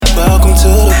to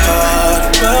the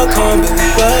party. Welcome, baby,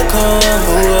 welcome.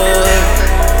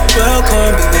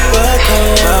 Welcome, baby,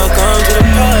 welcome. Welcome to the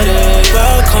party.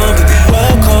 Welcome, baby,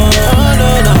 welcome. Oh,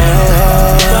 no, no.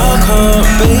 Welcome,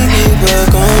 baby,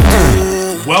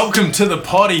 welcome. Welcome to the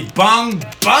potty. Bung,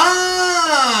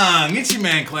 bung. It's your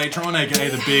man Claytron, aka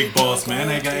the Big Boss Man,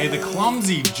 aka the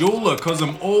Clumsy Jeweler, cause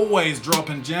I'm always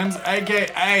dropping gems,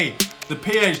 aka the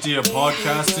PhD of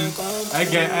podcasting,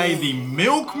 aka the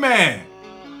Milkman,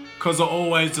 cause I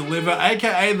always deliver,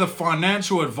 aka the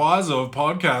financial advisor of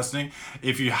podcasting.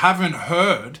 If you haven't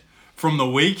heard from the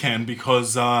weekend,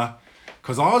 because I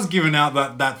was giving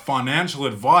out that financial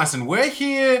advice, and we're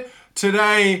here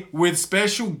today with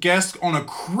special guest on a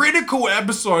critical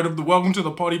episode of the Welcome to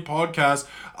the Potty podcast,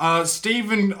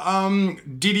 Stephen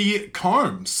Diddy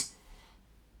Combs.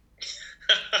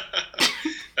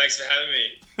 Thanks for having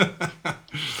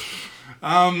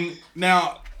me.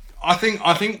 Now, I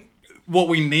think what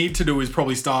we need to do is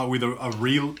probably start with a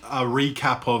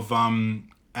recap of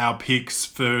our picks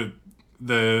for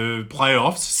the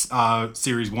playoffs,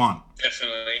 Series 1.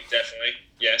 Definitely,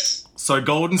 yes. So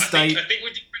Golden State. I think we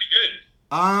did pretty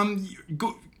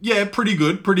good. Yeah, pretty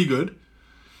good.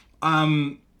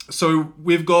 So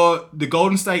we've got the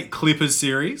Golden State Clippers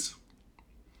series.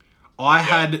 I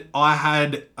had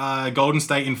Golden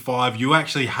State in 5. You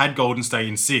actually had Golden State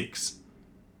in 6.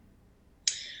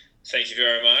 Thank you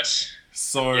very much.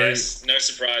 So yes, no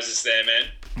surprises there, man.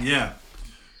 Yeah.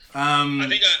 I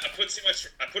think I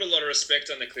put a lot of respect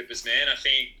on the Clippers, man. I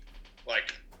think,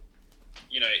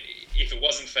 if it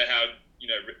wasn't for how,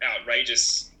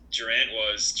 outrageous Durant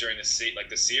was during the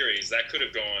series, that could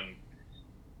have gone.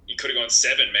 You could have gone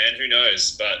 7, man. Who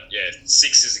knows? But yeah,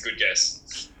 6 is a good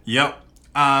guess. Yep.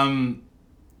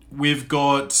 We've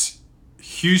got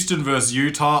Houston versus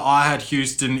Utah. I had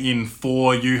Houston in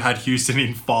 4. You had Houston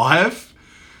in 5.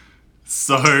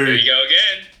 So there you go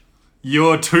again.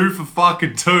 You're 2 for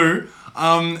fucking 2.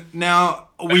 Now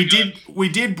we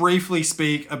did briefly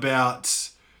speak about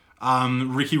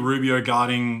Ricky Rubio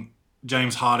guarding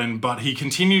James Harden, but he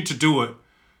continued to do it.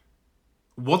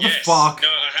 What the fuck? No,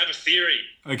 I have a theory.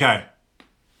 Okay.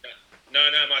 No,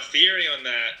 my theory on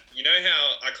that, you know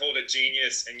how I called it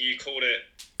genius and you called it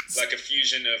like a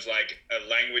fusion of like a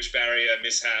language barrier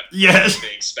mishap, yes,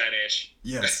 being Spanish?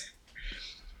 Yes.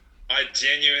 I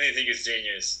genuinely think it's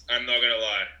genius. I'm not going to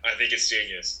lie. I think it's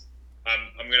genius.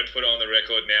 I'm going to put on the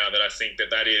record now that I think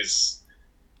that is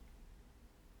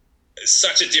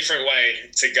such a different way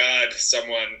to guard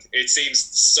someone. It seems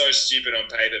so stupid on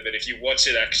paper, but if you watch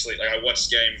it actually, like I watched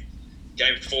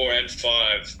game 4 and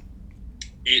 5,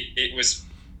 it was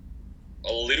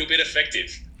a little bit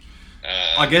effective.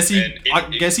 I guess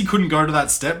he couldn't go to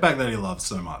that step back that he loves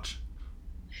so much.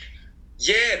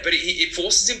 Yeah, but it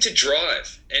forces him to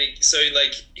drive, and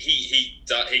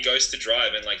he goes to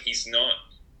drive, and like he's not.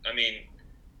 I mean,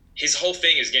 his whole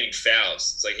thing is getting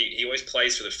fouls. It's like he always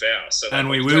plays for the foul. So and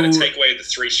we will take away the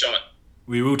 3-shot.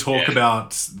 We will talk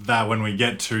about that when we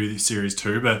get to Series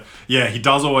 2. But yeah, he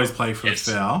does always play for the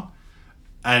foul,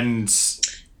 and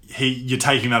you're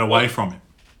taking that away from him.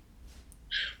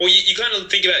 Well, you kind of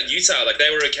think about Utah. Like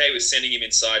they were okay with sending him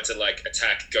inside to like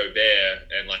attack Gobert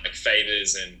and like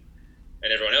Favors and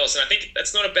everyone else, and I think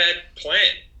that's not a bad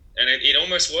plan. And it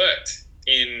almost worked.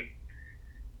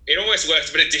 It almost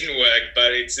worked, but it didn't work.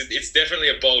 But it's definitely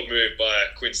a bold move by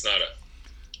Quinn Snyder.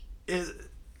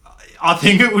 I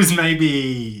think it was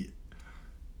maybe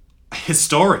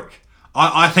historic.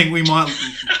 I think we might.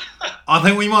 I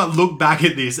think we might look back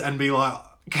at this and be like,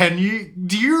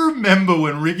 do you remember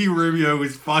when Ricky Rubio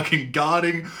was fucking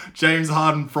guarding James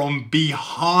Harden from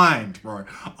behind, bro?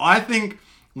 I think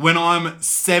when I'm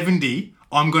 70,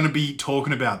 I'm going to be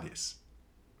talking about this.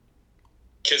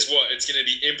 Because what? It's going to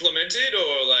be implemented,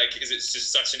 or like, is it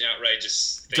just such an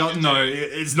outrageous thing? No,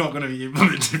 it's not going to be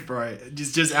implemented, bro.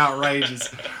 It's just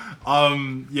outrageous.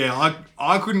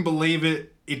 I couldn't believe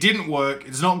it. It didn't work.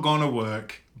 It's not going to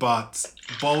work. But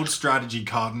bold strategy,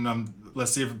 Carton.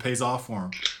 Let's see if it pays off for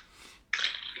him.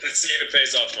 Let's see if it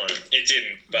pays off for him. It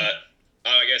didn't, but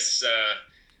I guess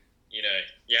you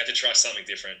had to try something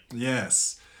different.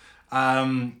 Yes.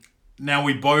 Now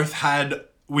we both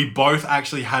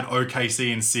actually had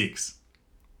OKC in 6.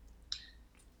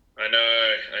 I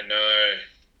know.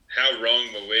 How wrong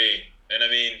were we? And I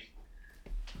mean,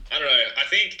 I don't know. I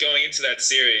think going into that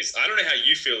series, I don't know how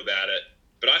you feel about it,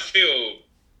 but I feel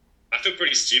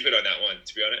pretty stupid on that one,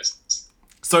 to be honest.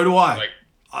 So do I.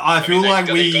 I feel like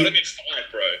they got him in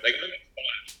 5, bro. They got him in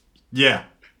 5. Yeah.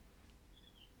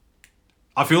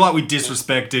 I feel like we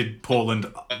disrespected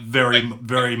Portland very,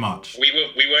 very much. We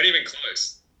weren't even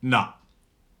close. No.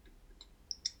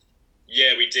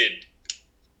 Yeah, we did.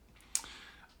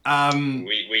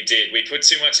 We did. We put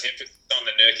too much emphasis on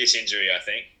the Nurkic injury, I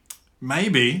think.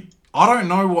 Maybe. I don't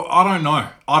know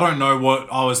what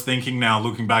I was thinking now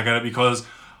looking back at it because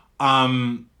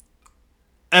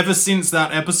ever since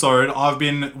that episode, I've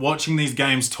been watching these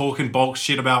games talking bulk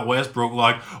shit about Westbrook,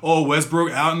 like, oh,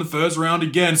 Westbrook out in the first round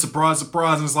again, surprise,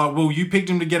 surprise. And it's like, well, you picked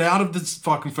him to get out of this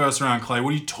fucking first round, Clay. What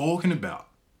are you talking about?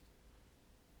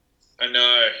 I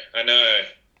know.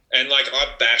 And, like, I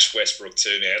bash Westbrook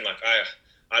too, man. Like,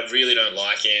 I really don't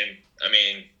like him. I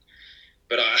mean,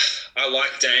 but I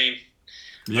like Dame.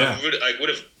 Yeah.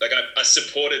 I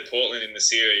supported Portland in the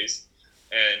series,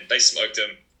 and they smoked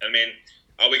them. I mean,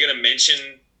 are we going to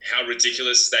mention how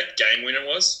ridiculous that game winner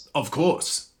was? Of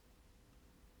course.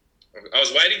 I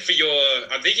was waiting for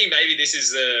I'm thinking maybe this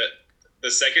is the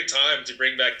second time to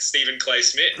bring back Stephen Clay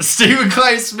Smith. Stephen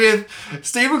Clay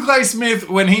Smith,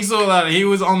 when he saw that, he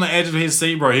was on the edge of his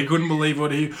seat, bro. He couldn't believe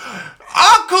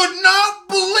I could not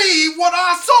believe what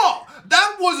I saw.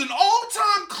 That was an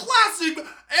all-time classic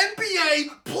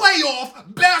NBA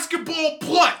playoff basketball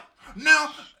play.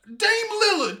 Now, Dame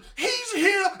Lillard, he's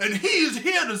here and he is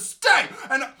here to stay.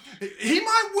 And he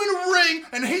might win a ring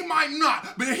and he might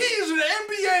not. But he is an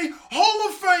NBA Hall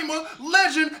of Famer,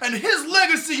 legend, and his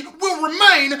legacy will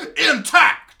remain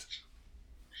intact.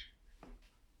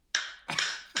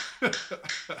 I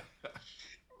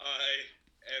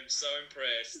am so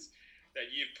impressed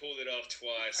that you've pulled it off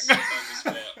twice on the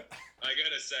spot. I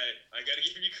gotta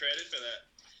give you credit for that.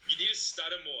 You need to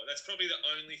stutter more. That's probably the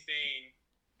only thing,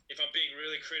 if I'm being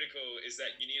really critical, is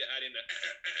that you need to add in the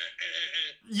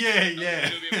a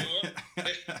little bit more.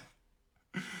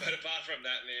 But apart from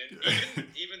that, man,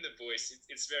 even the voice,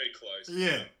 it's very close.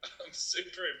 Yeah. I'm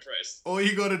super impressed. All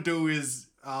you gotta do is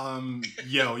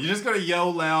yell. You just gotta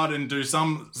yell loud and do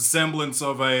some semblance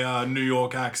of a New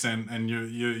York accent, and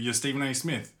you're Stephen A.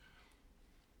 Smith.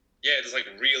 Yeah, it's like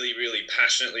really, really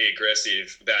passionately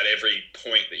aggressive about every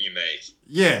point that you make.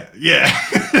 Yeah.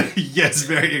 Yes,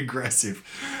 very aggressive.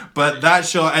 But that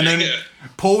shot, and then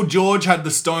Paul George had the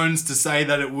stones to say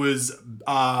that it was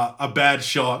a bad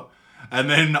shot. And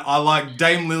then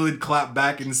Dame Lillard clapped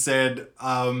back and said,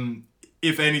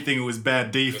 if anything, it was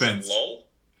bad defense. Was it lol?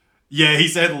 Yeah, he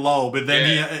said lol, but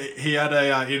then he had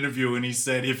a interview and he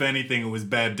said, if anything, it was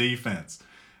bad defense,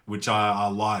 which I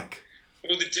like.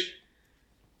 Well,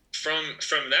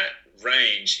 from that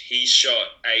range, he shot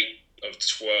 8 of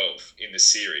 12 in the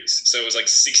series. So it was like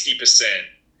 60%.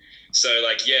 So,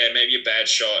 like, yeah, maybe a bad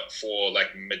shot for,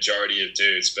 like, majority of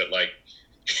dudes, but, like,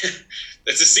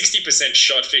 it's a 60%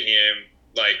 shot for him.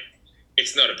 Like,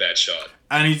 it's not a bad shot.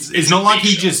 And it's not like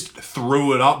he just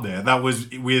threw it up there. That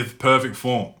was with perfect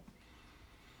form.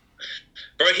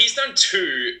 Bro, he's done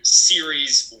 2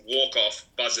 series walk-off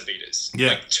buzzer beaters. Yeah.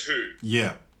 Like, 2.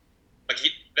 Yeah. Like,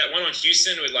 that one on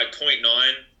Houston with, like, 0.9,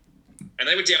 and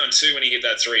they were down 2 when he hit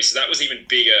that 3, so that was even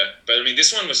bigger. But, I mean,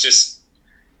 this one was just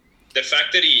the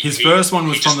fact that His first one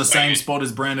was from the same spot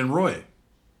as Brandon Roy.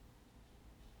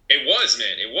 It was,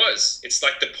 man. It was. It's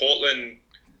like the Portland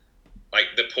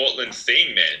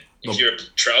thing, man. If you're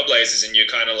Trailblazers and you're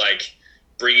kind of like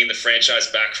bringing the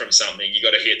franchise back from something, you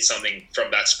got to hit something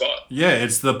from that spot. Yeah,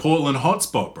 it's the Portland hot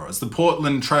spot, bro. It's the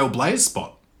Portland Trailblaze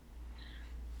spot.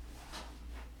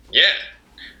 Yeah.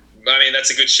 I mean, that's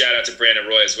a good shout out to Brandon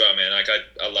Roy as well, man. Like,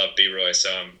 I love B. Roy,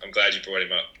 so I'm glad you brought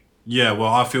him up. Yeah,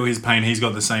 well, I feel his pain. He's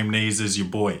got the same knees as your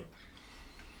boy.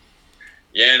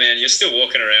 Yeah, man. You're still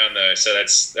walking around, though, so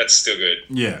that's still good.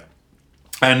 Yeah.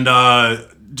 And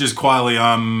just quietly,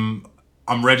 I'm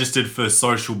registered for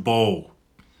Social Ball.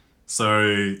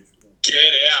 So...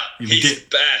 Get out. He's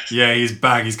back. Yeah, he's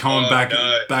back. He's coming back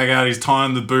out. He's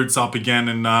tying the boots up again,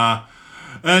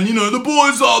 and you know, the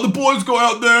boys go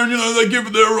out there and, you know, they give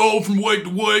it their all from week to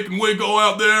week, and we go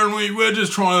out there and we're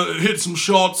just trying to hit some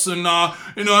shots, and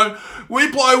you know, we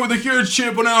play with a huge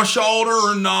chip on our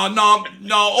shoulder, and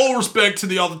no, all respect to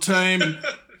the other team. And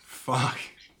fuck.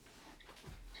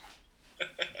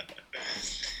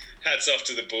 Hats off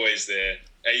to the boys there.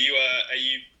 Are you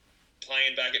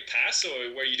playing back at Pass,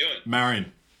 or what are you doing?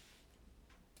 Marion.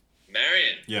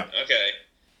 Yeah. Okay.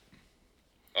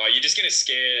 Oh, you're just gonna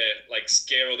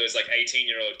scare all those like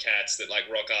 18-year-old cats that like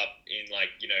rock up in like,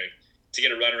 you know, to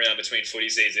get a run around between footy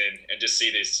season and just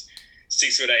see this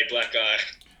 6'8" black guy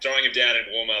throwing him down in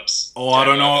warm-ups. Oh, I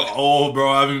don't know. Oh, bro,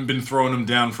 I haven't been throwing him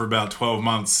down for about 12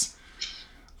 months.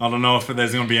 I don't know if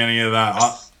there's gonna be any of that.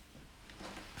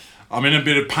 I'm in a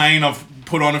bit of pain. I've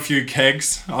put on a few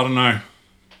kegs. I don't know.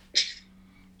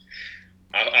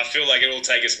 I feel like it'll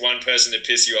take us one person to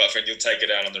piss you off and you'll take it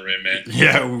out on the rim, man.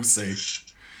 Yeah, we'll see.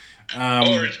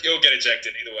 Or you'll get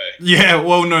ejected, either way. Yeah,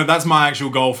 well, no, that's my actual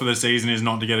goal for the season, is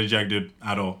not to get ejected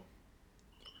at all.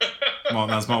 Well,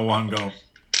 that's my one goal.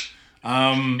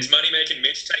 Is Money Making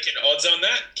Mitch taking odds on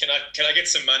that? Can I get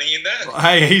some money in that?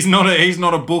 Hey, he's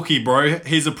not a bookie, bro.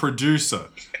 He's a producer.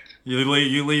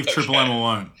 You leave Triple M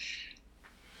alone.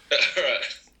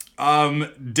 All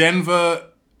right. Denver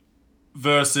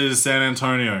versus San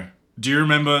Antonio. Do you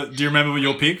remember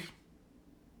your pick?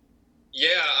 Yeah,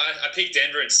 I picked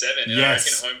Denver in 7. And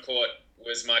Yes. I reckon home court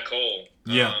was my call.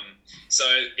 Yeah. So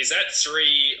is that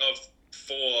 3 of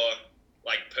 4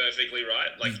 like perfectly right?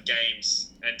 Like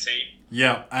games and team?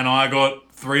 Yeah, and I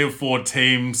got 3 or 4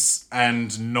 teams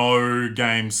and no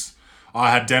games. I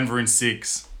had Denver in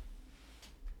 6.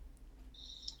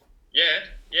 Yeah,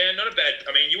 not a bad.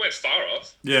 I mean, you went far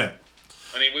off. Yeah.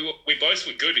 I mean, we both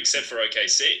were good except for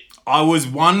OKC. I was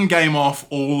 1 game off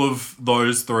all of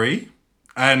those 3,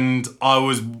 and I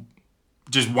was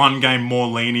just 1 game more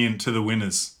lenient to the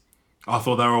winners. I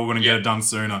thought they were all going to get it done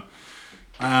sooner.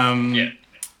 Yeah.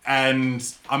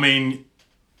 And, I mean,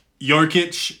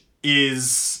 Jokic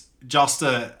is just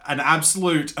an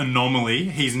absolute anomaly.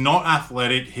 He's not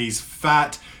athletic. He's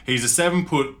fat. He's a 7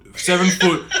 foot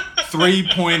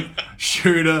 3-point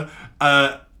shooter.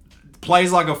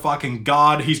 Plays like a fucking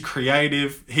guard. He's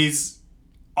creative.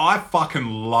 I fucking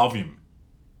love him.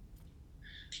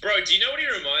 Bro, do you know what he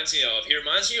reminds me of? He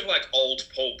reminds me of like old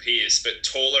Paul Pierce, but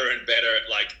taller and better at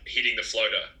like hitting the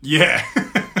floater. Yeah. You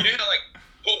know how like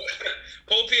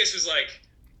Paul Pierce was like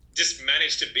just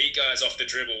managed to beat guys off the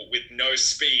dribble with no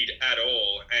speed at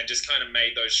all and just kind of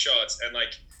made those shots. And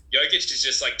like Jokic is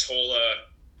just like taller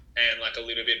and like a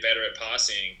little bit better at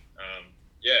passing.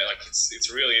 Like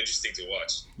it's really interesting to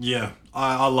watch. Yeah,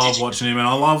 I love watching him, and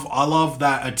I love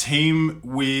that a team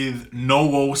with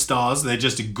no all-stars, they're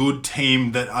just a good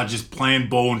team that are just playing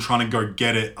ball and trying to go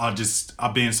get it, are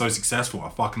being so successful. I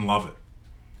fucking love it.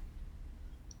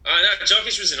 No,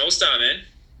 Jokic was an all-star, man.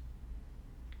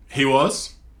 He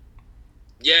was?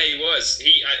 Yeah, he was.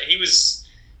 He was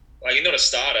like not a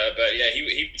starter, but yeah,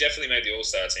 he definitely made the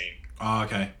all-star team. Oh,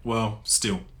 okay. Well,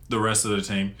 still, the rest of the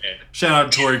team. Yeah. Shout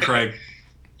out to Torrey Craig.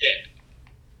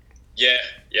 Yeah.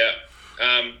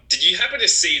 Did you happen to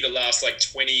see the last like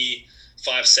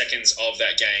 25 seconds of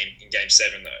that game in Game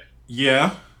 7 though?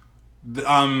 Yeah.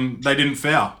 They didn't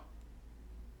foul.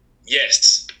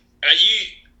 Yes.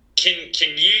 Can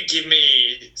you give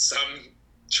me some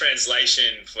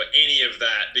translation for any of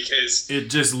that? Because It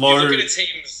just you look at a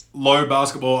team's low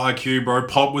basketball IQ, bro.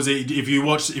 Pop was if you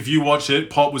watch it,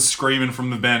 Pop was screaming from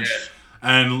the bench,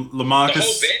 and LaMarcus. the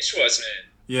whole bench was, man.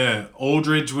 Yeah,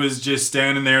 Aldridge was just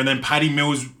standing there, and then Patty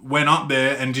Mills went up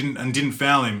there and didn't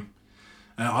foul him.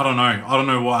 And I don't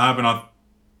know what happened. I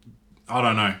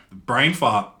don't know. Brain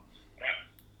fart.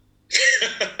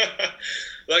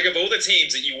 Like of all the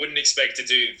teams that you wouldn't expect to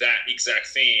do that exact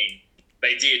thing,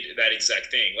 they did that exact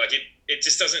thing. Like it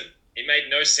just doesn't. It made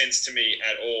no sense to me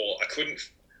at all.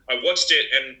 I watched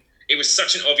it and it was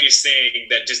such an obvious thing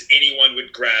that just anyone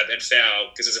would grab and foul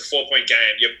because it's a 4-point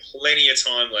game. You have plenty of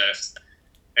time left.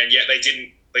 And yet they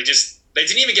didn't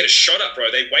even get a shot up,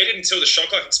 bro. They waited until the shot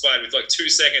clock expired with like 2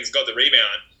 seconds, got the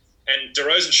rebound, and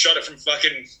DeRozan shot it from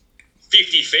fucking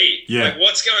 50 feet. Yeah. Like,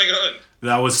 what's going on?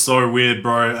 That was so weird,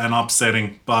 bro, and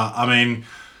upsetting. But I mean,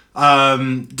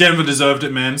 Denver deserved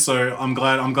it, man. So I'm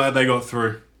glad they got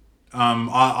through.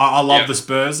 I love the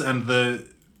Spurs and the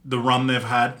run they've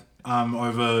had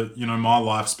over my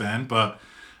lifespan, but.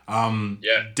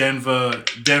 Denver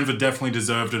definitely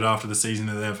deserved it after the season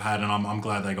that they've had, and I'm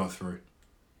glad they got through.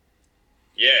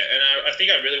 Yeah, and I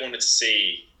think I really wanted to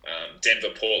see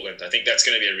Denver-Portland. I think that's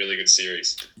going to be a really good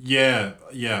series. Yeah,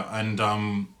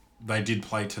 and they did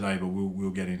play today, but we'll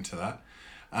get into that.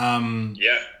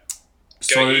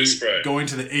 East, bro. Going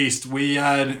to the East, we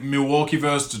had Milwaukee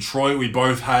versus Detroit. We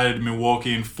both had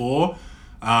Milwaukee in 4.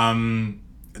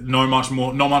 Not much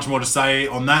more to say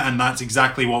on that, and that's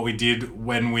exactly what we did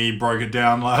when we broke it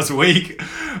down last week.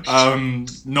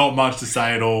 Not much to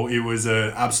say at all. It was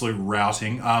an absolute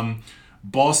routing.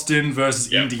 Boston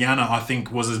versus Indiana, I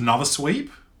think, was another sweep.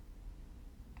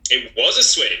 It was a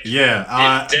sweep. Yeah,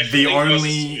 that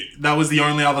was the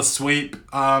only other sweep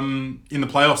in the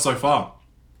playoffs so far.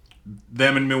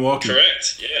 Them and Milwaukee.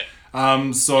 Correct. Yeah.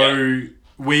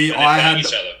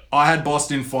 I had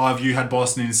Boston in 5. You had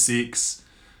Boston in 6.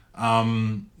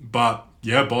 But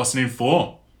yeah, Boston in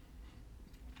 4.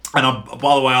 And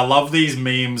by the way, I love these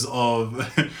memes of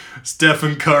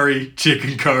Stephen Curry,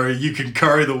 chicken curry. You can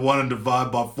curry the 1 and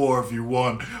divide by 4 if you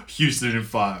want. Houston in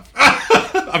 5.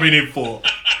 I mean in 4.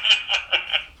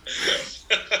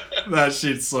 That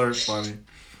shit's so funny.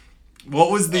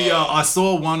 What was the? I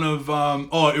saw one of.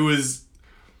 It was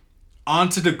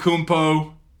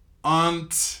Antetokounmpo,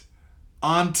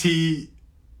 Auntie.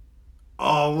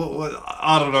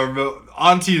 I don't know, but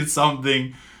Auntie and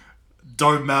something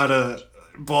don't matter.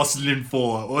 Boston in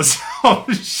 4 or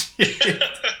some shit.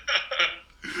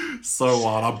 So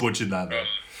what? I butchered that though.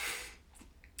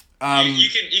 You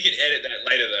can edit that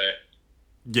later though.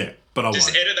 Yeah, but I Just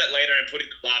won't. edit that later and put in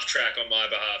the laugh track on my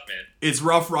behalf, man. It's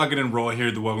rough, rugged, and raw here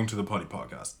at the Welcome to the Potty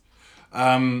podcast.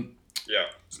 Yeah.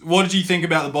 What did you think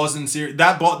about the Boston series?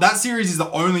 That series is the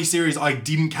only series I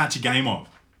didn't catch a game of.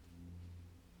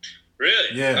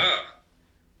 Really? Yeah.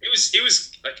 It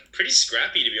was like pretty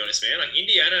scrappy, to be honest, man. Like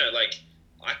Indiana, like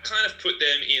I kind of put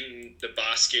them in the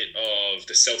basket of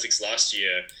the Celtics last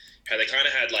year, how they kind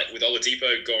of had like with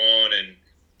Oladipo gone and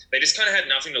they just kind of had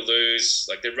nothing to lose.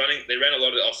 Like they ran a lot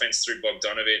of the offense through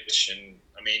Bogdanovich, and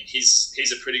I mean he's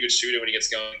a pretty good shooter when he gets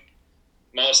going.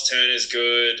 Miles Turner's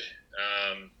good.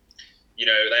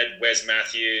 They had Wes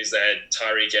Matthews, they had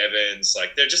Tyreek Evans.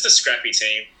 Like they're just a scrappy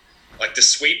team. Like the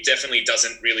sweep definitely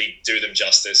doesn't really do them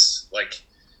justice. Like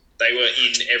they were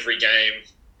in every game,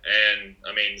 and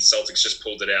I mean the Celtics just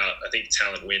pulled it out. I think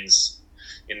talent wins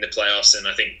in the playoffs, and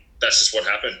I think that's just what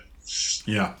happened.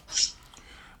 Yeah.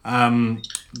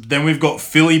 Then we've got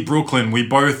Philly, Brooklyn. We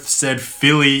both said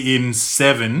Philly in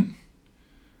 7.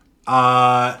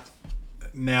 Now,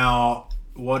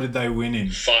 what did they win in?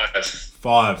 5.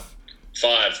 5.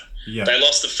 Yeah. They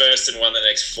lost the first and won the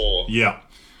next 4. Yeah.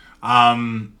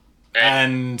 And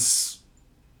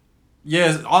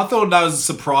yeah, I thought that was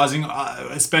surprising,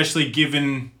 especially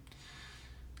given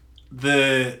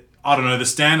the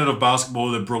standard of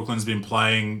basketball that Brooklyn's been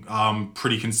playing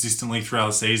pretty consistently throughout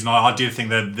the season. I did think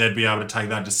that they'd be able to take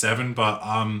that to 7, but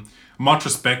much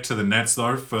respect to the Nets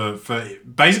though for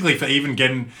even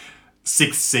getting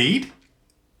 6th seed.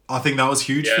 I think that was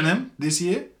huge for them this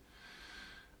year.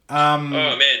 Oh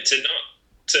man,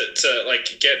 to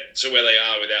like get to where they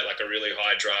are without like a really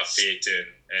high draft pick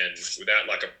and without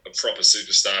like a proper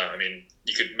superstar. I mean,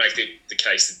 you could make the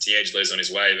case that D'Angelo's on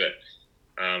his way, but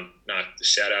no,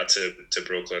 shout out to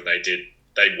Brooklyn.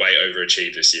 They way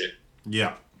overachieved this year.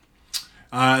 Yeah.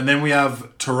 And then we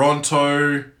have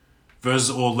Toronto versus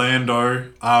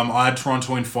Orlando. I had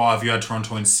Toronto in 5, you had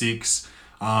Toronto in 6,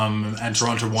 and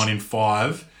Toronto won in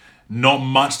 5. Not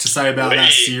much to say about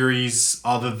that series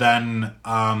other than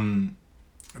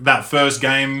that first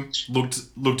game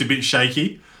looked a bit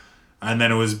shaky, and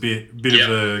then it was a bit of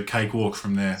a cakewalk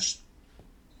from there.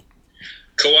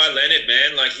 Kawhi Leonard,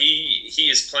 man, like he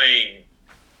is playing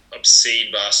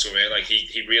obscene basketball, man. Like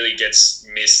he really gets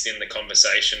missed in the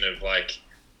conversation of like,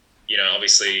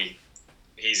 obviously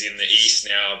he's in the East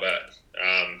now, but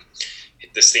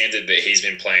the standard that he's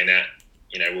been playing at,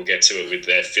 we'll get to it with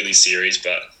their Philly series,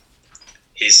 but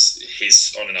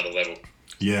he's on another level.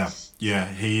 Yeah,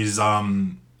 he's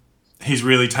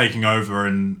really taking over,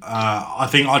 and I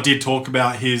think I did talk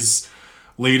about his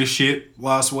leadership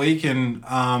last week and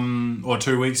or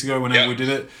 2 weeks ago whenever we did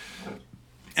it,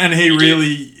 and he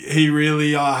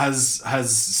really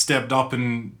has stepped up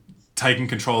and taken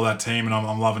control of that team, and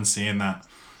I'm loving seeing that.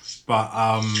 But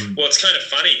well, it's kind of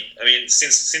funny. I mean,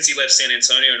 since he left San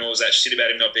Antonio and all that shit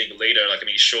about him not being a leader, like I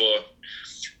mean, sure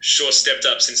stepped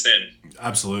up since then.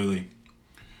 Absolutely.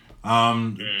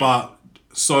 But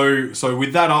so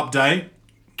with that update,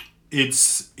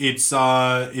 it's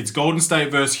Golden State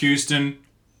versus Houston,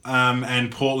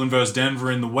 and Portland versus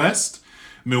Denver in the West,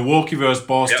 Milwaukee versus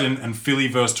Boston, and Philly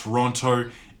versus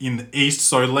Toronto in the East.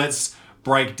 So let's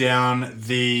break down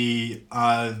the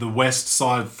West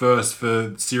side first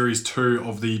for Series 2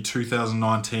 of the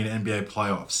 2019 NBA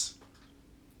playoffs.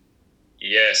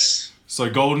 Yes. So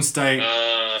Golden State,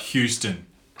 Houston.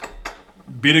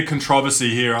 Bit of controversy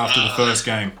here after the first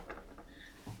game.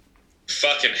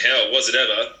 Fucking hell, was it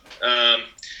ever?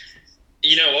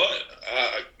 You know what?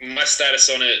 My status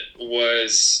on it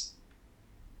was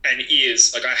and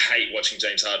is, like, I hate watching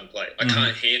James Harden play. I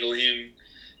can't handle him.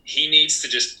 He needs to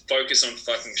just focus on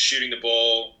fucking shooting the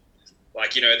ball.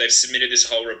 Like, they've submitted this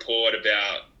whole report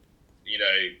about,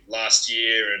 last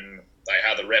year and like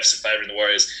how the refs are favoring the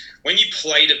Warriors. When you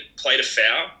play to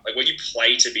foul, like when you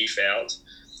play to be fouled,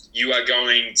 you're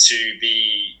going to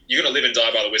live and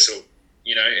die by the whistle.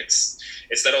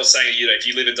 It's that old saying, if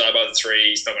you live and die by the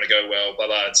three, it's not going to go well, blah,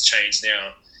 blah, it's changed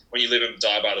now. When you live and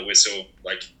die by the whistle,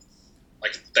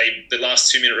 the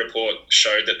last 2-minute report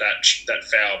showed that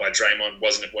foul by Draymond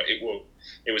wasn't what it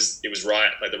was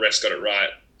right. Like the refs got it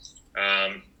right.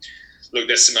 Look,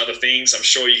 there's some other things. I'm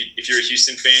sure if you're a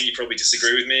Houston fan, you probably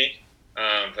disagree with me.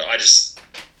 But I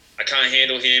can't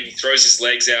handle him. He throws his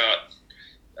legs out.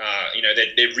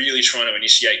 They're really trying to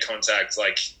initiate contact.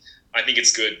 Like, I think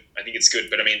it's good.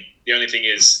 But I mean, the only thing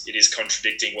is, it is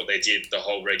contradicting what they did the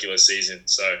whole regular season.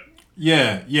 So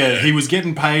Yeah, he was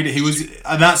getting paid. He was,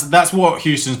 and that's what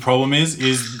Houston's problem is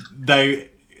they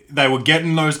were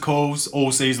getting those calls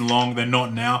all season long. They're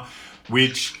not now,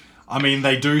 which I mean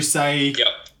they do say Yep.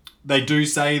 that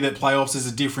playoffs is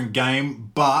a different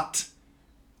game, but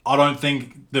I don't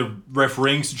think the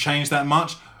refereeing should change that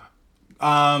much.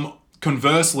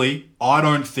 Conversely, I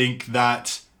don't think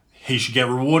that he should get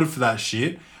rewarded for that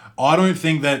shit. I don't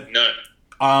think that. No.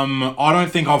 I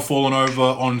don't think I've fallen over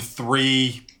on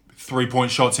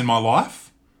 3-point shots in my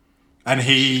life, and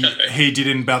he did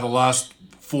in about the last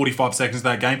 45 seconds of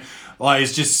that game. Like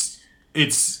it's just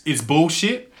it's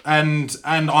bullshit, and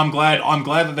I'm glad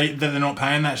that they're not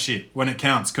paying that shit when it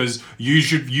counts, because you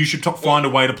should find a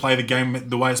way to play the game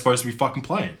the way it's supposed to be fucking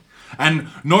played. And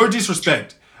no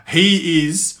disrespect, he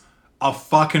is a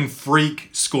fucking freak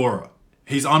scorer.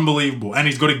 He's unbelievable, and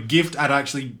he's got a gift at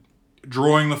actually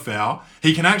drawing the foul.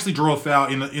 He can actually draw a foul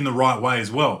in the right way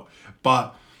as well,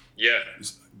 but Yeah.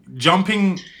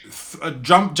 jumping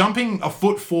a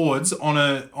foot forwards on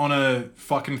a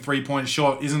fucking 3-point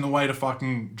shot isn't the way to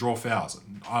fucking draw fouls.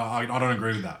 I don't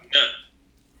agree with that. No.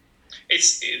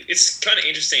 It's kind of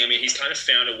interesting. I mean, he's kind of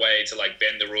found a way to like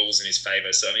bend the rules in his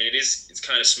favor. So I mean, it's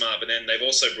kind of smart. But then they've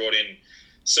also brought in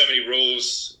so many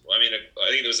rules. I mean, I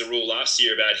think there was a rule last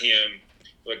year about him,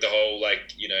 like the whole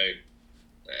like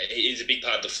he's a big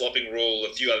part of the flopping rule,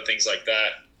 a few other things like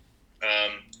that.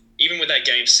 Even with that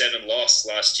Game 7 loss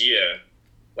last year,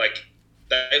 like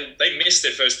they missed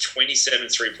their first 27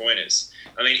 3-pointers.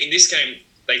 I mean, in this game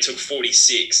they took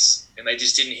 46 and they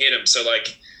just didn't hit them. So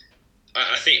like,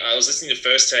 I think I was listening to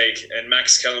First Take and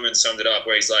Max Kellerman summed it up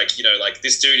where he's like, like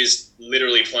this dude is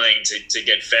literally playing to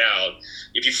get fouled.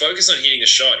 If you focus on hitting the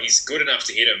shot, he's good enough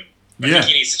to hit him. I think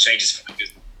he needs to change his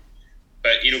focus.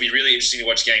 But it'll be really interesting to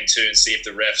watch Game 2 and see if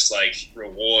the refs like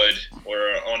reward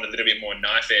or are on a little bit more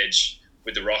knife edge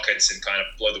with the Rockets and kind of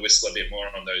blow the whistle a bit more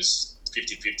on those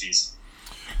 50-50s.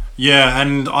 Yeah,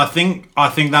 and I think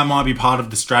that might be part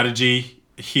of the strategy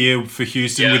here for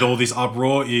Houston with all this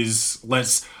uproar is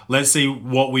let's see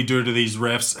what we do to these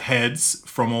refs' heads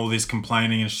from all this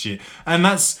complaining and shit. And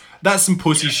that's some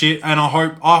pussy shit, and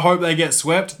I hope they get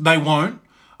swept. They won't.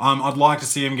 I'd like to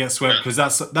see them get swept because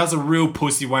that's a real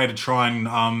pussy way to try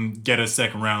and get a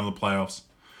second round of the playoffs.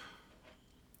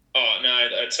 Oh no,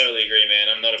 I totally agree, man.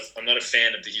 I'm not a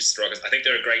fan of the Houston Rockets. I think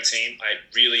they're a great team. I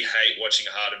really hate watching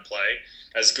Harden play.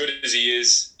 As good as he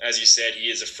is, as you said, he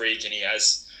is a freak and he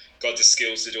has got the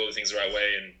skills to do all the things the right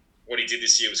way. And what he did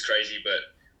this year was crazy,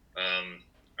 but I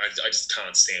just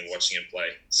can't stand watching him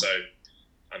play. So,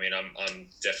 I mean, I'm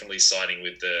definitely siding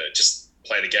with the just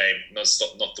play the game, not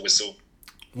the whistle.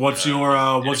 What's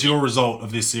your result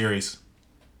of this series?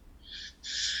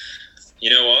 You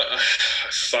know what? I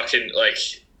fucking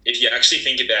like. If you actually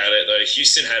think about it, though,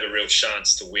 Houston had a real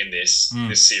chance to win this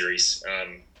series.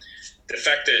 The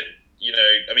fact that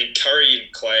I mean, Curry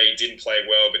and Clay didn't play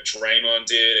well, but Draymond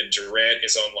did, and Durant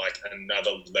is on like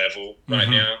another level right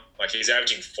now. Like he's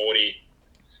averaging 40.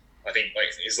 I think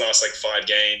like his last like 5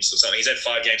 games or something. He's had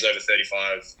 5 games over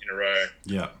 35 in a row.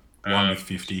 Yeah, one with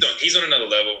 50. He's on another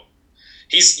level.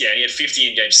 He had 50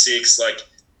 in Game 6. Like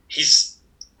he's.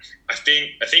 I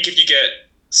think if you get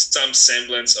some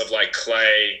semblance of like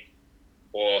Clay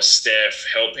or Steph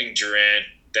helping Durant,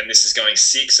 then this is going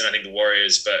 6, and I think the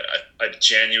Warriors. But I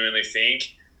genuinely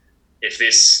think if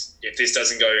this goes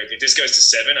to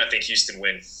 7, I think Houston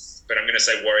win. But I'm going to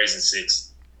say Warriors in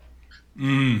 6.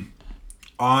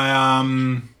 I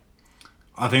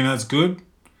think that's good.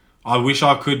 I wish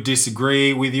I could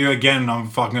disagree with you. Again, I'm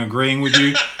fucking agreeing with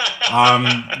you.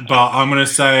 But I'm gonna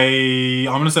say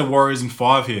Warriors in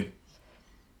 5 here.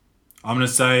 I'm gonna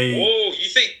say. Oh, you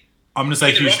think? I'm gonna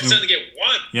say the Houston. Rockets only get 1.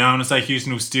 Yeah, I'm gonna say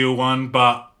Houston will steal 1,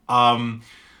 but I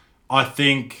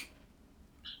think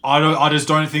I just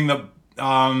don't think that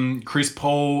Chris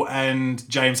Paul and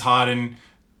James Harden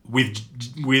with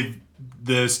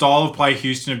the style of play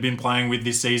Houston have been playing with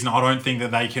this season, I don't think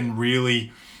that they can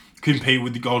really compete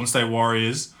with the Golden State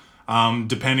Warriors.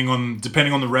 Depending on the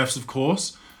refs, of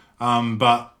course.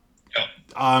 But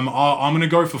I'm going to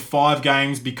go for 5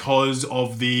 games because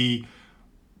of the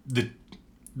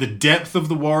depth of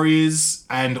the Warriors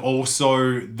and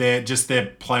also their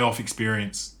playoff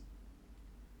experience.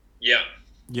 Yeah.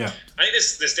 Yeah. I think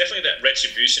there's definitely that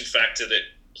retribution factor that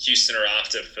Houston are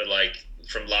after for like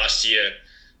from last year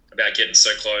about getting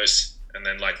so close and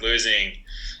then like losing,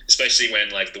 especially when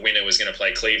like the winner was going to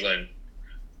play Cleveland.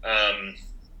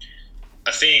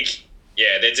 I think,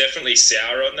 they're definitely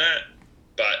sour on that.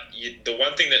 But the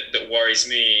one thing that worries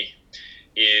me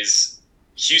is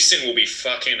Houston will be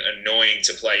fucking annoying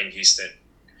to play in Houston.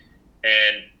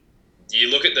 And you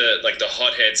look at the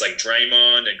hotheads like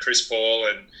Draymond and Chris Paul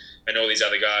and all these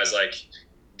other guys, like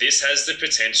this has the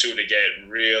potential to get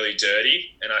really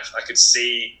dirty, and I could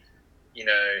see,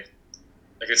 I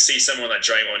could see someone like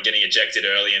Draymond getting ejected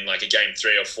early in like a game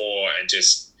 3 or 4 and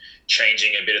just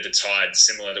changing a bit of the tide,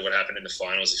 similar to what happened in the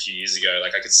finals a few years ago.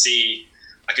 Like I could see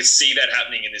that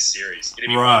happening in this series. It'd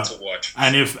be fun to watch.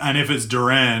 And if it's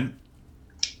Durant,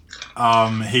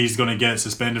 he's gonna get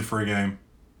suspended for a game.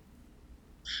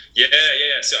 Yeah.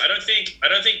 So I don't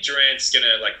think Durant's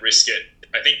gonna like risk it.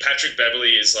 I think Patrick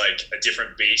Beverley is like a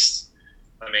different beast.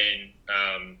 I mean,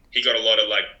 he got a lot of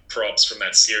like props from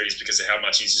that series because of how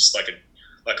much he's just like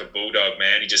a bulldog,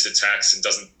 man. He just attacks and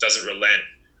doesn't relent.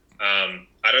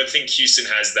 I don't think Houston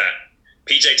has that.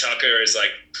 PJ Tucker is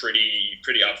like pretty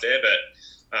up there, but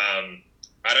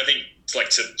I don't think like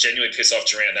to genuinely piss off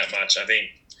Durant that much. I think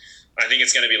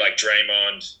it's going to be like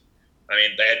Draymond. I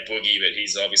mean, they had Boogie, but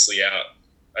he's obviously out.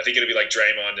 I think it'll be like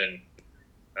Draymond and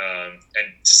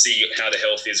to see how the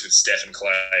health is with Steph and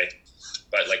Clay.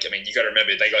 But like, I mean, you got to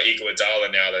remember they got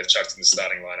Iguodala now. They've chucked in the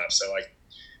starting lineup, so like,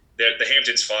 the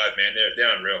Hamptons 5, man,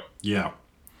 they're unreal. Yeah.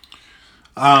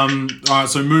 All right,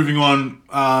 so moving on,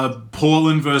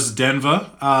 Portland versus Denver.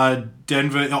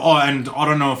 Denver. Oh, and I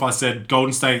don't know if I said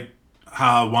Golden State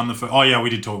won the first. Oh yeah, we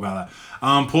did talk about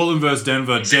that. Portland versus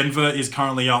Denver. Denver is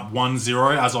currently up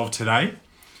 1-0 as of today.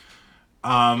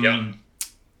 Yeah.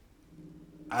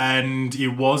 And it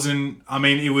wasn't. I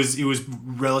mean, it was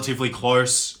relatively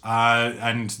close.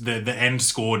 And the end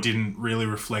score didn't really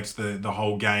reflect the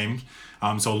whole game.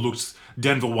 So it looked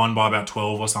Denver won by about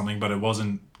 12 or something, but that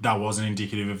wasn't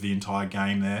indicative of the entire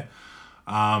game there.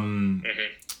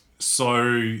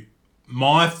 So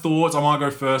my thoughts. I might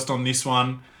go first on this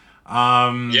one.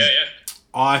 Yeah.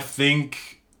 I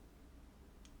think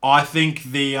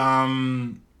the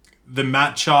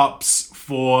matchups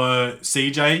for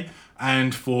CJ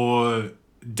and for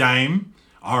Dame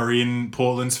are in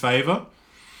Portland's favor.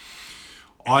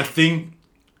 I kind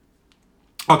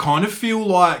of feel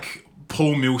like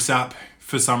Paul Millsap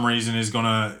for some reason is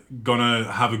gonna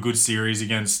have a good series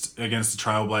against the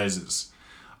Trailblazers.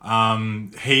 I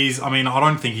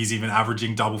don't think he's even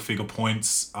averaging double figure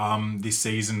points this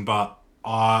season, but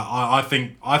I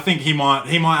think he might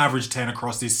average 10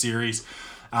 across this series.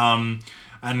 And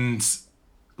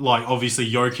like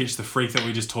obviously Jokic, the freak that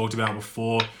we just talked about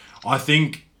before, I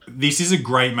think this is a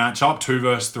great matchup, 2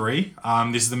 versus 3.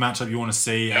 This is the matchup you want to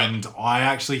see, Yeah. and I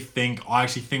actually think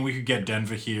we could get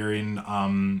Denver here in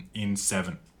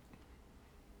 7.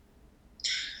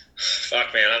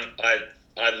 Fuck, man,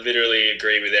 I literally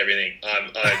agree with everything.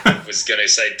 I was gonna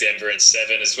say Denver in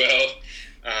 7 as well.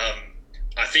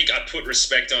 I think I put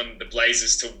respect on the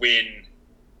Blazers to win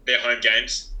their home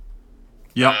games.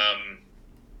 Yeah.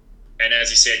 And as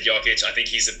you said, Jokic, I think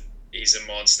he's a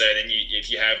monster. And then if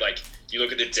you have like, you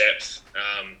look at the depth.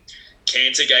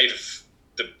 Kanter gave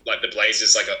the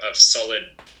Blazers like a solid.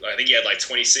 I think he had like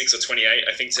 26 or 28.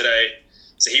 I think today,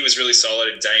 so he was really solid.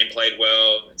 And Dame played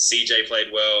well, and CJ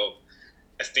played well.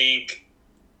 I think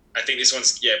this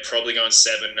one's probably going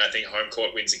 7. I think home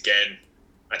court wins again.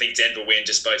 I think Denver win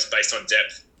just based on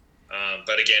depth.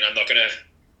 But again, I'm not gonna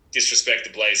disrespect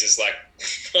the Blazers like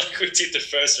we did the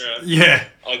first round. Yeah.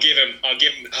 I'll give him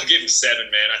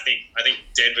 7, man. I think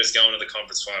Denver's going to the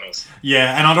conference finals.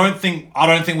 Yeah, and I don't think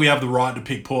we have the right to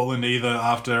pick Portland either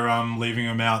after leaving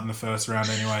them out in the first round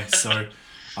anyway. So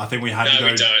I think we had to go.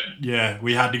 We don't. Yeah,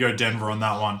 we had to go Denver on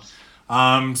that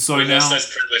one. So we now lost those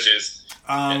privileges.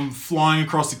 Flying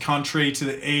across the country to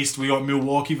the east, we got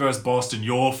Milwaukee versus Boston.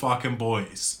 Your fucking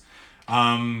boys.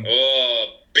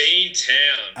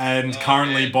 Beantown. And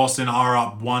currently man. Boston are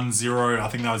up 1-0. I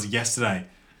think that was yesterday.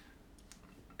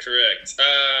 Correct.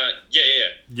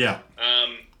 Yeah.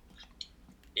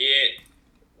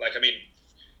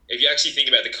 If you actually think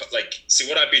about see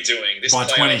what I'd be doing this by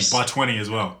playoffs, 20 as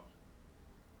well.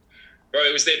 Bro,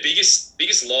 it was their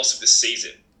biggest loss of the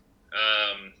season,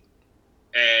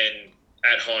 and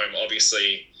at home,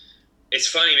 obviously. It's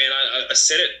funny, man. I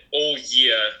said it all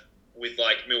year with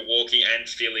like Milwaukee and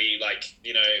Philly,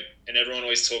 and everyone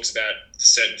always talks about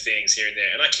certain things here and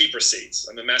there, and I keep receipts.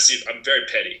 I'm very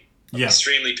petty. I'm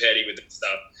extremely petty with this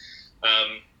stuff.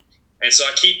 And so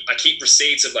I keep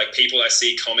receipts of like people I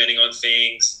see commenting on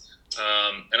things.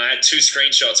 And I had 2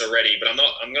 screenshots already, but I'm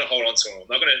going to hold on to them. I'm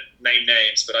not going to name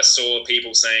names, but I saw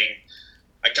people saying,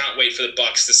 I can't wait for the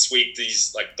Bucks to sweep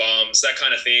these like bums, that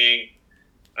kind of thing.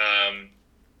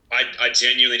 I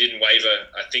genuinely didn't waver.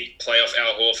 I think playoff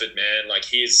Al Horford, man,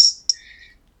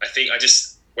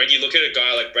 when you look at a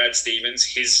guy like Brad Stevens,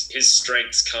 his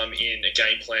strengths come in a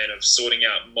game plan of sorting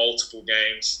out multiple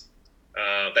games.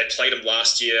 They played him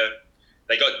last year.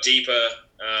 they got deeper,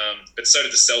 but so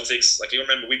did the Celtics. Like, you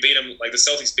remember, we beat them. Like, the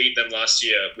Celtics beat them last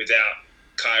year without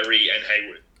Kyrie and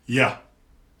Hayward. Yeah.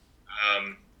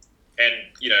 And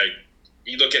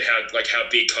you look at how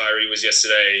big Kyrie was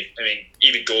yesterday. I mean,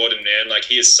 even Gordon, man, like,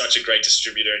 he is such a great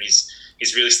distributor, and he's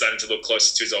really starting to look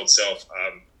closer to his old self.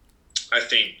 I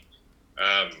think,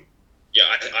 I'm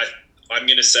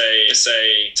gonna say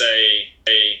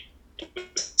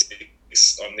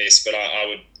on this, but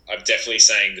I'm definitely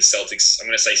saying the Celtics. I'm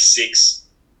gonna say 6.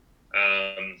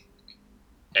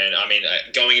 And I mean,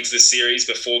 going into the series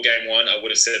before Game 1, I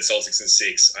would have said Celtics in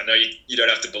 6. I know you don't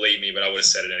have to believe me, but I would have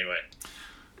said it anyway.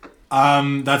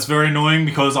 That's very annoying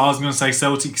because I was going to say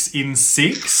Celtics in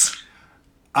 6.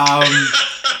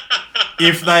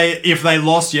 If they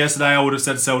lost yesterday, I would have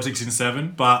said Celtics in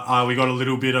 7. But we got a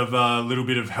little bit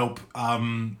of help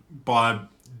by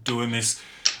doing this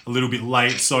a little bit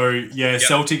late. So yeah, yep.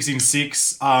 Celtics in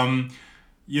 6.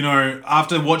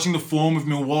 After watching the form of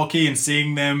Milwaukee and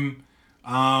seeing them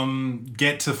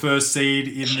get to first seed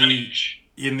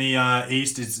in the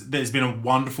East, there's been a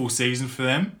wonderful season for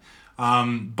them.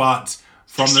 But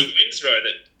from the wins, bro,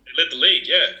 that led the league,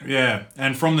 yeah,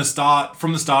 and from the start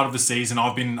of the season,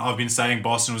 I've been saying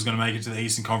Boston was going to make it to the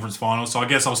Eastern Conference Finals. So I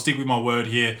guess I'll stick with my word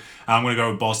here. I'm going to go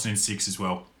with Boston in 6 as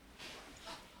well.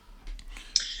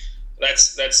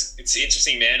 It's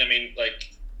interesting, man. I mean,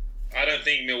 like, I don't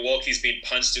think Milwaukee's been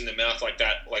punched in the mouth like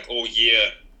that like all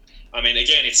year. I mean,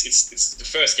 again, it's the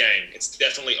first game. It's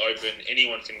definitely open.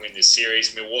 Anyone can win this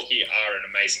series. Milwaukee are an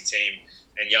amazing team,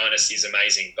 and Giannis is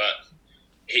amazing. But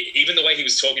even the way he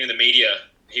was talking to the media,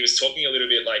 he was talking a little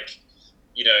bit like,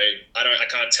 I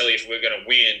can't tell you if we're going to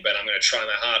win, but I'm going to try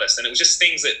my hardest. And it was just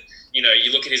things that,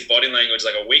 you look at his body language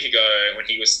like a week ago when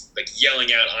he was like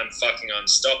yelling out, "I'm fucking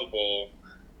unstoppable,"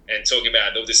 and talking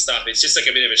about all this stuff. It's just like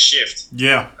a bit of a shift.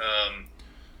 Yeah.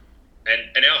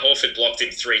 And Al Horford blocked him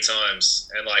 3 times.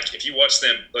 And, like, if you watch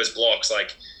those blocks,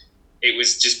 like, it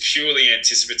was just purely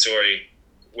anticipatory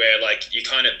where, like,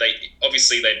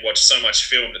 they'd watched so much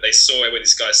film that they saw where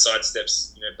this guy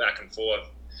sidesteps, back and forth.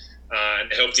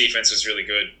 And the help defense was really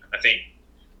good. I think,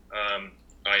 I'm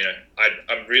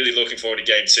really looking forward to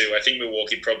Game 2. I think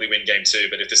Milwaukee probably win Game 2,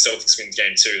 but if the Celtics win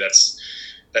Game 2,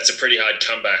 that's a pretty hard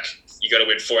comeback. You got to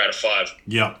win 4 out of 5.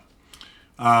 Yeah.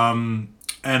 And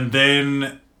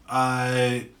then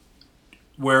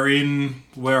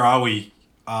where are we?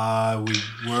 We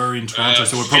were in Toronto,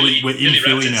 so we're in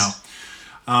Philly now.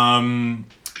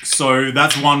 So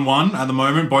that's 1-1 at the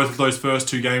moment. Both of those first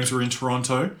 2 games were in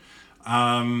Toronto.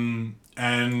 And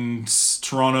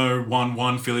Toronto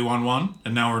 1-1, Philly 1-1,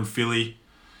 and now we're in Philly.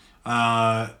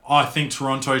 I think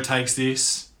Toronto takes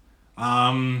this.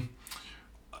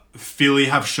 Philly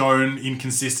have shown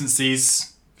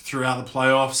inconsistencies throughout the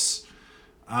playoffs,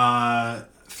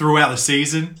 throughout the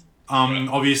season.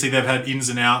 Obviously they've had ins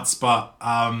and outs, but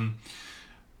that's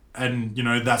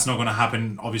not going to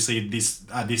happen obviously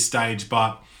at this stage.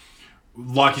 But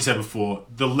like you said before,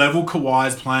 the level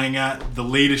Kawhi's playing at, the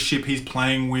leadership he's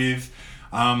playing with,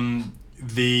 you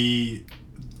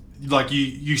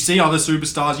see other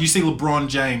superstars. You see LeBron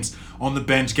James on the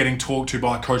bench getting talked to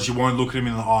by a coach. You won't look at him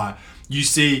in the eye. You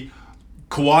see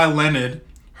Kawhi Leonard,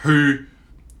 who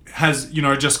has,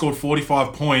 just scored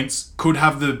 45 points, could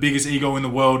have the biggest ego in the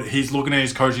world. He's looking at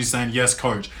his coach, he's saying, "Yes,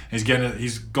 coach." He's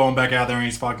going back out there and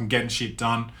he's fucking getting shit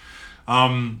done.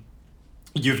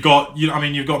 You've got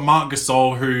Marc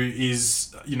Gasol, who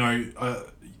is,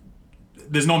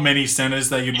 there's not many centers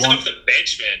that you'd want. He's off the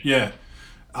bench, man. Yeah.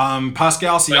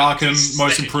 Pascal Siakam,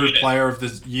 most improved player of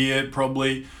the year,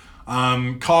 probably.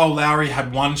 Kyle Lowry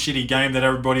had one shitty game that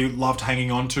everybody loved hanging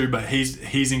on to, but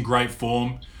he's in great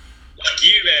form. Like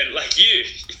you, man. Like you.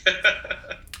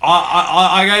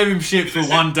 I gave him shit for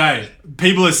one day.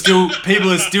 People are still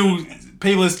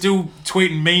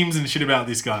tweeting memes and shit about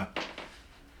this guy.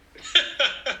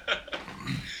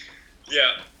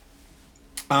 Yeah.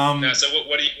 So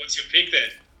what's your pick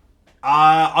then?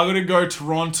 I gotta go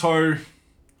Toronto.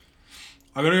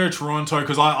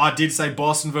 Because I did say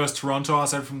Boston versus Toronto. I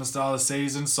said from the start of the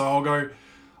season, so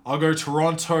I'll go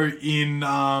Toronto in.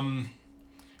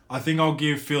 I think I'll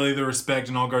give Philly the respect,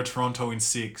 and I'll go Toronto in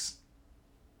 6.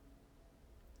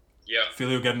 Yeah.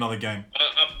 Philly will get another game.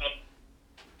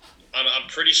 I'm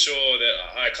pretty sure that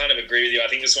I kind of agree with you. I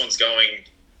think this one's going.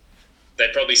 They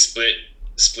probably split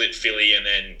Philly, and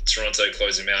then Toronto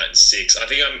close them out in 6. I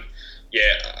think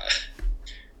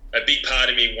a big part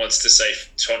of me wants to say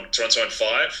Toronto in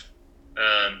 5,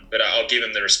 but I'll give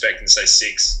them the respect and say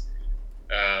 6.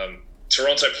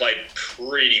 Toronto played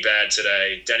pretty bad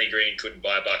today. Danny Green couldn't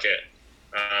buy a bucket.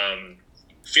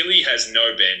 Philly has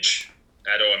no bench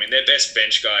at all. I mean, their best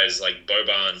bench guy is like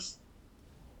Boban,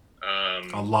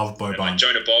 I love And like Boban.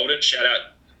 Jonah Bolden, shout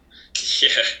out. Yeah.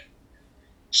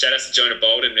 Shout out to Jonah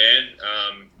Bolden, man.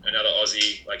 Another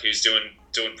Aussie, like, who's doing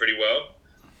pretty well.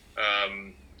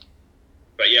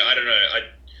 But yeah, I don't know.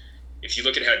 If you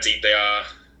look at how deep they are,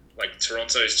 like,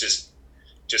 Toronto's just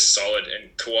solid,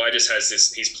 and Kawhi just has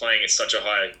this. He's playing at such a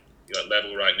high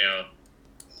level right now.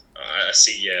 I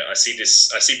see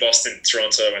Boston,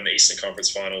 Toronto, and the Eastern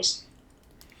Conference Finals.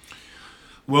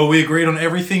 Well, we agreed on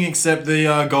everything except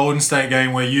the Golden State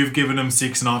game where you've given them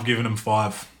 6 and I've given them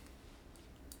 5.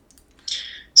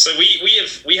 So we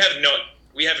have not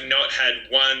had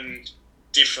one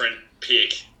different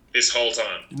pick this whole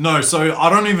time. No, so I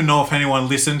don't even know if anyone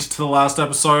listened to the last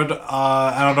episode, and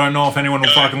I don't know if anyone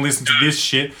will fucking listen to this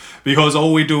shit, because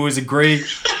all we do is agree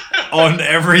on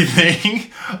everything.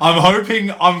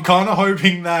 I'm kind of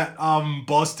hoping that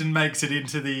Boston makes it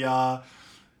into the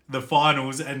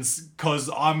finals, and because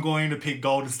I'm going to pick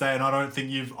Golden State, and I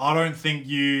think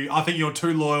you're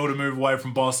too loyal to move away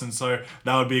from Boston, so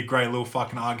that would be a great little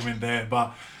fucking argument there.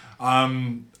 But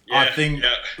I think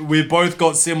we've both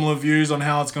got similar views on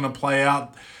how it's going to play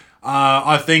out.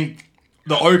 I think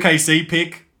the OKC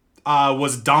pick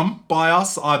was dumb by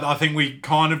us. I think we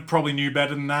kind of probably knew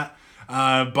better than that.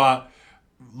 But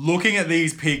looking at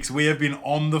these picks, we have been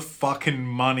on the fucking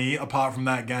money apart from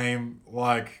that game.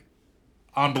 Like,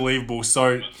 unbelievable.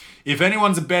 So if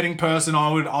anyone's a betting person,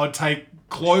 I would take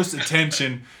close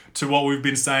attention to what we've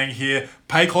been saying here.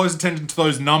 Pay close attention to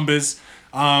those numbers.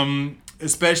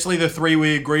 Especially the 3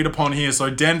 we agreed upon here. So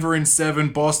Denver in 7,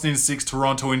 Boston in 6,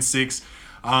 Toronto in 6.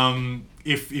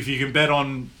 If you can bet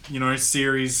on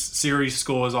series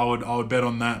scores, I would bet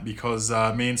on that, because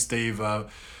me and Steve are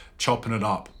chopping it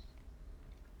up.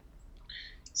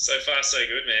 So far, so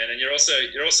good, man. And you're also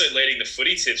leading the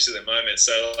footy tips at the moment.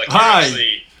 So like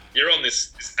you're on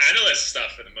this analyst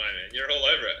stuff at the moment. You're all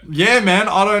over it. Yeah, man.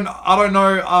 I don't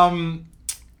know.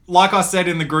 Like I said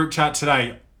in the group chat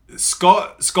today,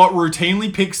 Scott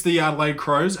routinely picks the Adelaide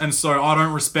Crows, and so I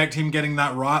don't respect him getting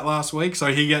that right last week.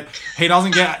 So he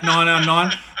doesn't get 9 out of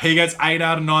 9. He gets 8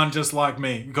 out of 9, just like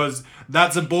me, because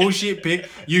that's a bullshit pick.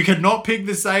 You cannot pick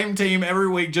the same team every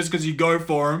week just because you go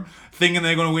for them, thinking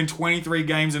they're going to win 23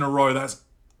 games in a row. That's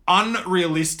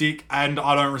unrealistic, and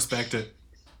I don't respect it.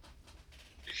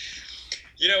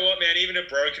 You know what, man? Even a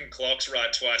broken clock's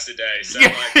right twice a day. So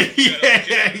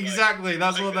Exactly.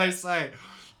 That's what they say.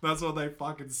 That's what they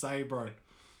fucking say, bro.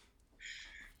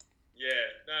 Yeah,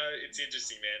 no, it's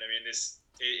interesting, man. I mean, it's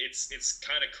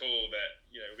kind of cool that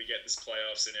we get this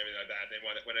playoffs and everything like that. And then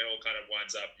when it all kind of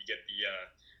winds up, you get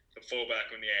the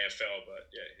fallback on the AFL. But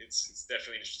yeah, it's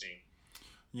definitely interesting.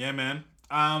 Yeah, man.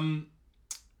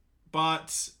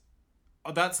 But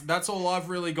that's all I've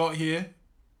really got here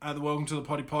at the Welcome to the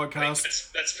Potty podcast.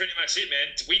 That's pretty much it,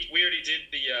 man. We already did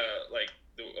the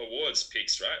awards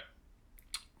picks, right?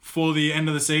 For the end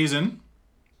of the season.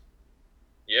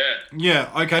 Yeah. Yeah,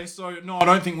 okay. So, no, I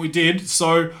don't think we did.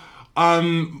 So,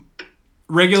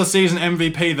 regular season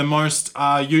MVP, the most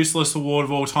useless award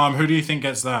of all time. Who do you think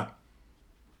gets that?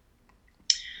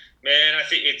 Man, I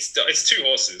think it's 2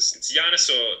 horses. It's Giannis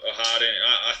or Harden.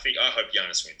 I hope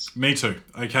Giannis wins. Me too.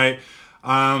 Okay.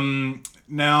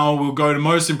 Now we'll go to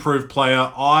most improved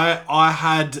player. I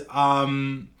had...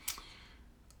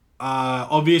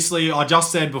 obviously, I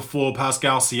just said before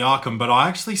Pascal Siakam, but I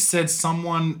actually said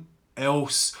someone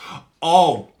else.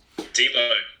 Oh,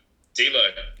 D'Lo,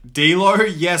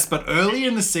 yes, but early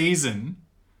in the season,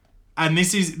 and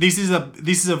this is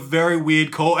a very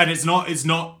weird call, and it's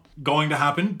not going to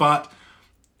happen. But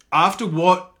after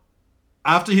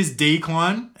his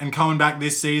decline and coming back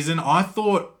this season, I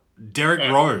thought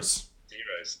Derrick Rose.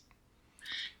 D-Rose.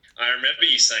 I remember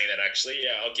you saying that, actually.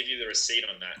 Yeah, I'll give you the receipt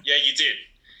on that. Yeah, you did.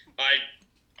 I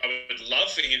would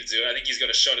love for him to do it. I think he's got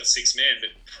a shot at 6 man, but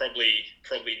probably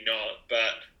not.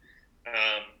 But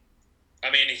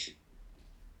I mean,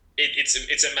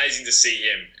 it's amazing to see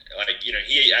him. Like,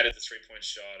 he added the 3-point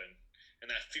shot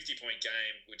and that 50-point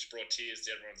game, which brought tears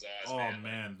to everyone's eyes. Oh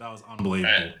man, that was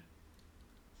unbelievable.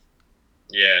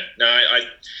 Yeah, no, I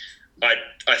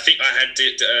think I had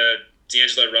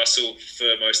D'Angelo Russell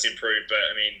for most improved, but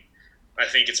I mean, I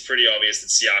think it's pretty obvious that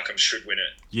Siakam should win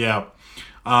it. Yeah.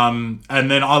 And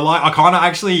then I liked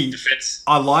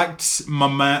my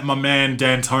man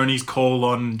D'Antoni's call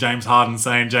on James Harden,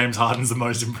 saying James Harden's the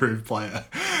most improved player.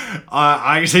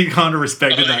 I actually kind of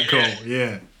respected that call.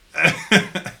 Yeah.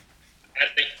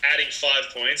 Adding 5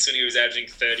 points when he was averaging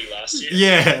 30 last year.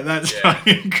 Yeah, that's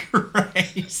fucking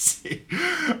crazy.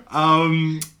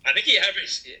 I think he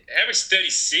averaged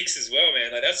 36 as well,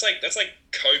 man. Like that's like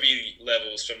Kobe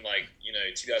levels from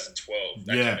 2012.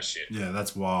 That kind of shit. Yeah,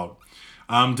 that's wild.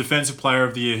 Defensive Player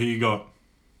of the Year, who you got?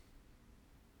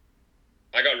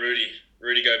 I got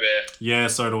Rudy Gobert. Yeah,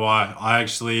 so do I. I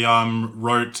actually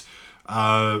wrote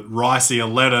Ricey a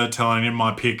letter telling him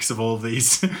my picks of all of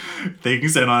these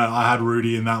things, and I had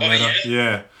Rudy in that letter.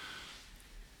 Yeah.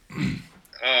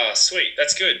 Oh, sweet.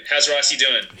 That's good. How's Ricey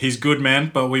doing? He's good,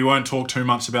 man, but we won't talk too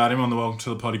much about him on the Welcome to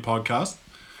the Potty podcast.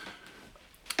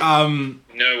 No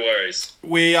worries.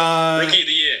 We are Rookie of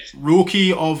the Year.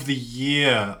 Rookie of the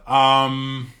Year.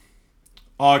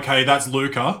 Okay, that's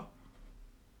Luka.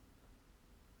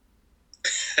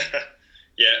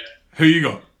 Yeah. Who you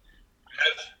got?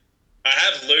 I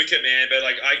have Luka, man, but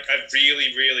like I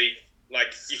really, really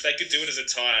like if they could do it as a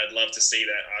tie, I'd love to see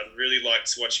that. I really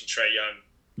liked watching Trae Young.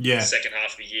 Yeah. The second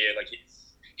half of the year, like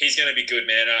he's going to be good,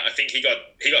 man. I think he got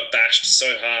bashed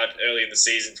so hard early in the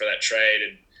season for that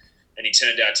trade, and he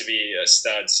turned out to be a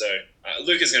stud. So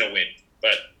Luka's going to win,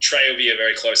 but Trae will be a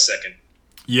very close second.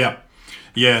 Yeah.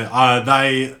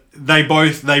 They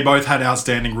both had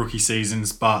outstanding rookie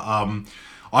seasons, but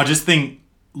I just think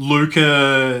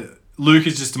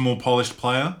Luka's just a more polished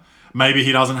player. Maybe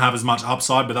he doesn't have as much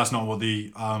upside, but that's not what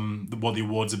the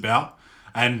award's about.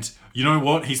 And you know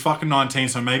what? He's fucking 19,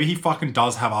 so maybe he fucking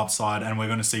does have upside, and we're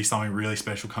going to see something really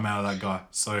special come out of that guy.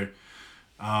 So,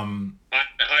 I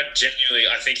genuinely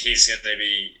think he's going to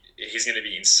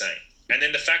be insane. And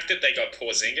then the fact that they got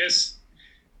Porzingis,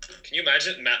 can you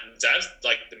imagine? The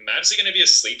Mavs are going to be a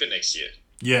sleeper next year.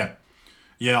 Yeah.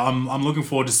 I'm looking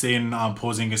forward to seeing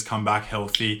Porzingis come back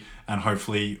healthy and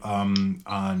hopefully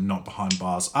not behind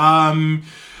bars.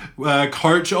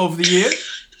 Coach of the Year.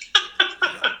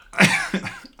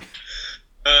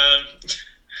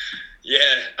 Yeah,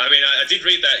 I mean, I did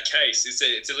read that case.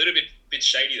 It's a little bit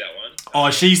shady, that one. Oh,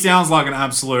 she sounds like an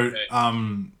absolute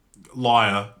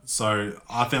liar. So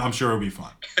I'm sure it'll be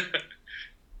fine.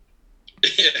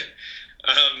 Yeah.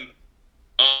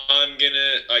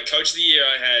 Coach of the Year,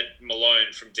 I had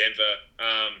Malone from Denver.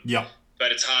 Yeah.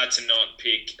 But it's hard to not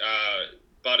pick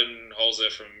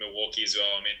Budenholzer from Milwaukee as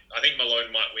well. I mean, I think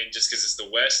Malone might win just because it's the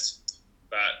West,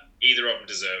 but either of them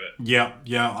deserve it. Yeah,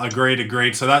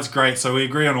 agreed. So that's great. So we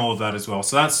agree on all of that as well.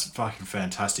 So that's fucking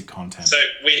fantastic content. So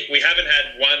we haven't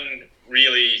had one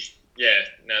really,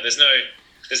 there's no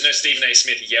Stephen A.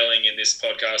 Smith yelling in this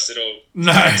podcast at all.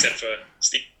 No. Except for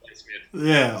Stephen A. Smith.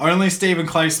 Yeah, only Stephen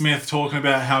Clay Smith talking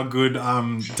about how good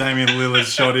Damian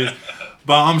Lillard's shot is.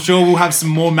 But I'm sure we'll have some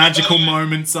more magical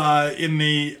moments in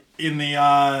the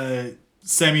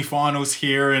semi-finals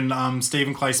here, and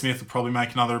Stephen Clay Smith will probably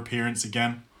make another appearance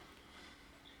again.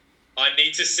 I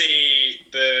need to see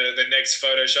the next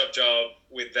Photoshop job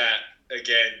with that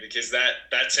again, because that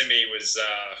to me was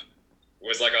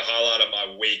like a highlight of my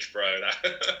week, bro.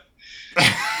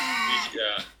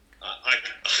 Yeah, I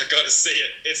got to see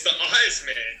it. It's the eyes,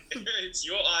 man. It's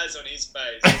your eyes on his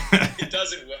face. It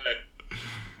doesn't work.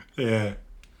 Yeah.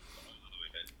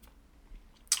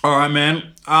 All right,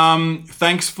 man.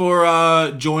 Thanks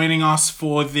for joining us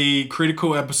for the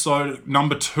critical episode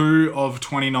number 2 of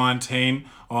 2019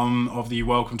 of the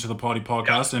Welcome to the Potty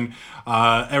podcast. And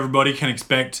everybody can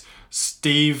expect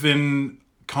Stephen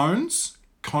Combs?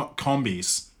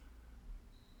 Combies.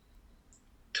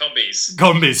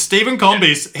 Stephen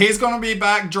Combies. He's going to be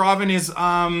back driving his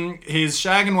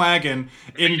shaggin' wagon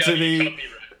into the...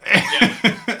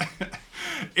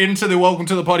 into the Welcome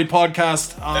to the Potty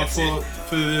podcast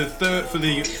for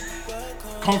the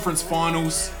conference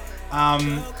finals,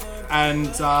 and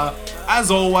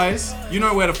as always, you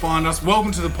know where to find us.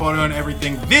 Welcome to the Potty on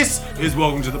everything. This is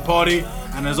Welcome to the Potty,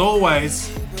 and as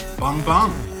always, bung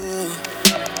bung.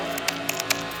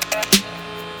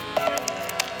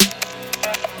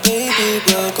 Baby,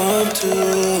 welcome to.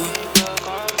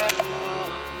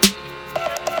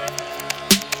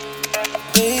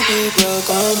 Baby,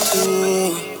 welcome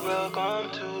to.